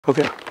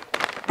Okay,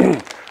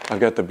 I've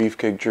got the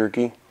Beefcake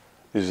Jerky.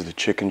 This is the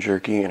chicken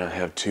jerky, and I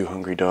have two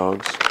hungry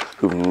dogs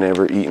who've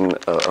never eaten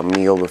a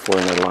meal before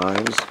in their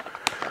lives,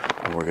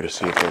 and we're gonna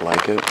see if they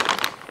like it.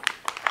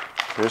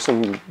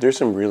 There's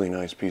some really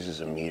nice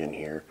pieces of meat in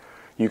here.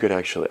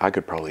 I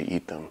could probably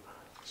eat them.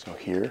 So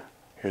here's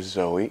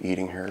Zoe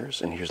eating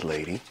hers, and here's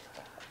Lady.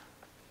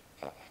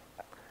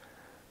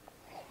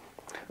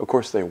 Of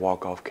course, they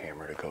walk off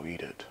camera to go eat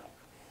it.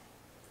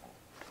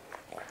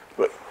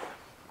 But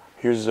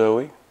here's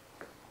Zoe.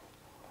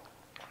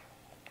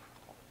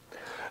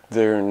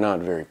 They're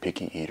not very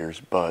picky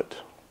eaters, but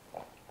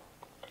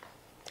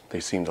they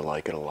seem to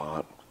like it a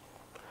lot.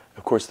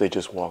 Of course, they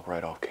just walk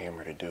right off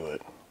camera to do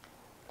it.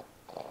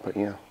 But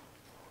yeah.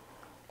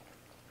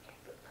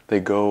 They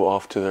go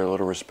off to their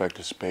little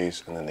respective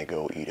space, and then they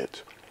go eat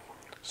it.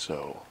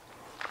 So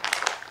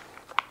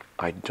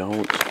I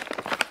don't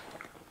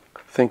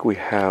think we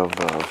have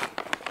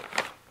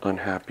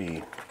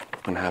unhappy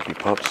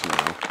pups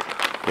now.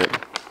 But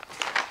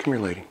come here,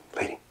 Lady.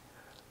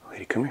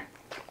 Lady, come here.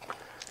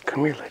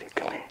 Come here, Lady,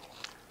 come here.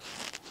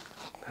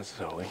 That's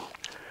Zoe.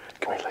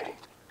 Come here, Lady.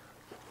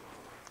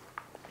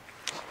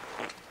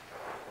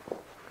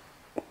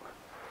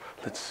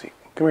 Let's see.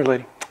 Come here,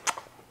 Lady.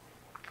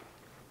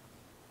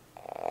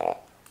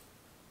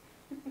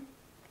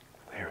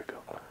 There we go.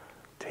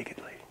 Take it,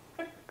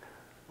 Lady.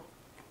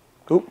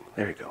 Oop,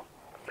 there you go.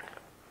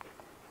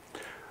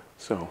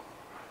 So,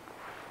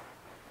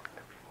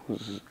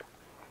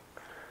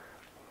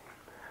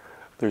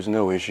 there's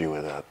no issue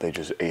with that. They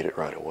just ate it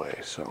right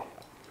away, so.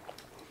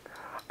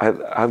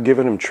 I've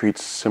given them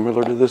treats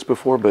similar to this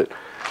before, but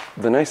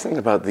the nice thing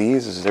about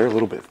these is they're a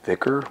little bit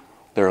thicker.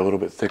 They're a little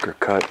bit thicker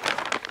cut,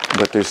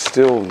 but there's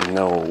still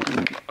no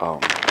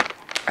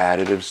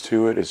additives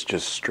to it. It's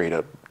just straight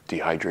up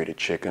dehydrated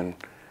chicken,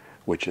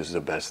 which is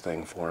the best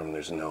thing for them.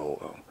 There's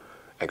no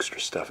extra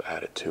stuff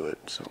added to it,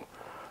 so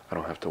I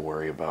don't have to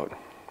worry about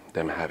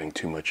them having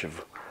too much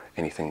of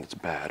anything that's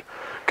bad.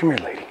 Come here,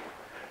 Lady.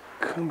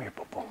 Come here,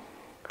 Boo-Boo.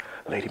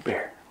 Lady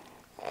Bear.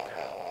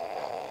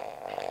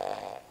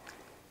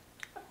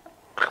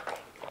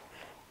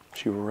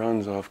 She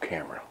runs off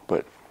camera,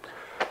 but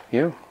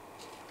yeah,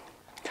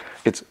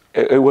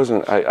 it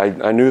wasn't.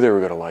 I knew they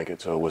were gonna like it,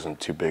 so it wasn't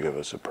too big of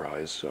a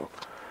surprise. So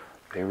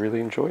they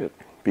really enjoy it.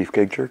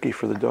 Beefcake jerky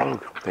for the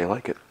dog. They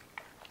like it.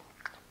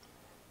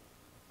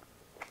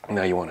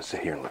 Now you want to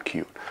sit here and look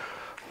cute.